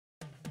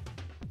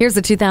Here's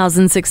a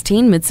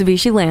 2016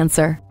 Mitsubishi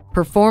Lancer.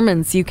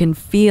 Performance you can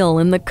feel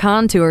in the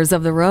contours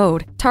of the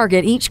road.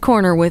 Target each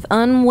corner with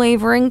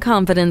unwavering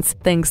confidence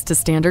thanks to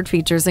standard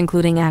features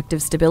including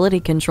active stability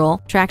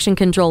control, traction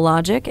control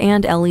logic,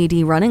 and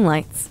LED running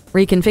lights.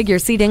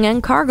 Reconfigure seating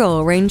and cargo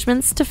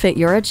arrangements to fit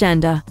your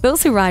agenda.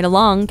 Those who ride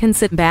along can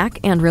sit back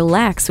and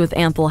relax with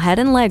ample head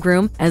and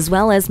legroom, as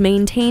well as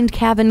maintained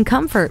cabin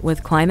comfort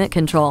with climate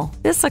control.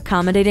 This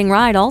accommodating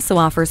ride also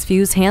offers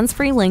Fuse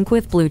hands-free link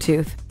with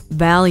Bluetooth.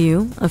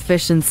 Value,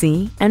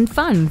 efficiency, and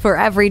fun for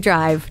every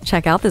drive.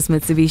 Check out this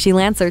Mitsubishi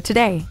Lancer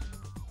today.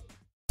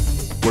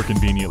 We're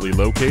conveniently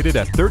located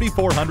at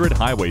 3400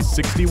 Highway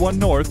 61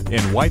 North in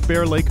White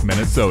Bear Lake,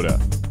 Minnesota.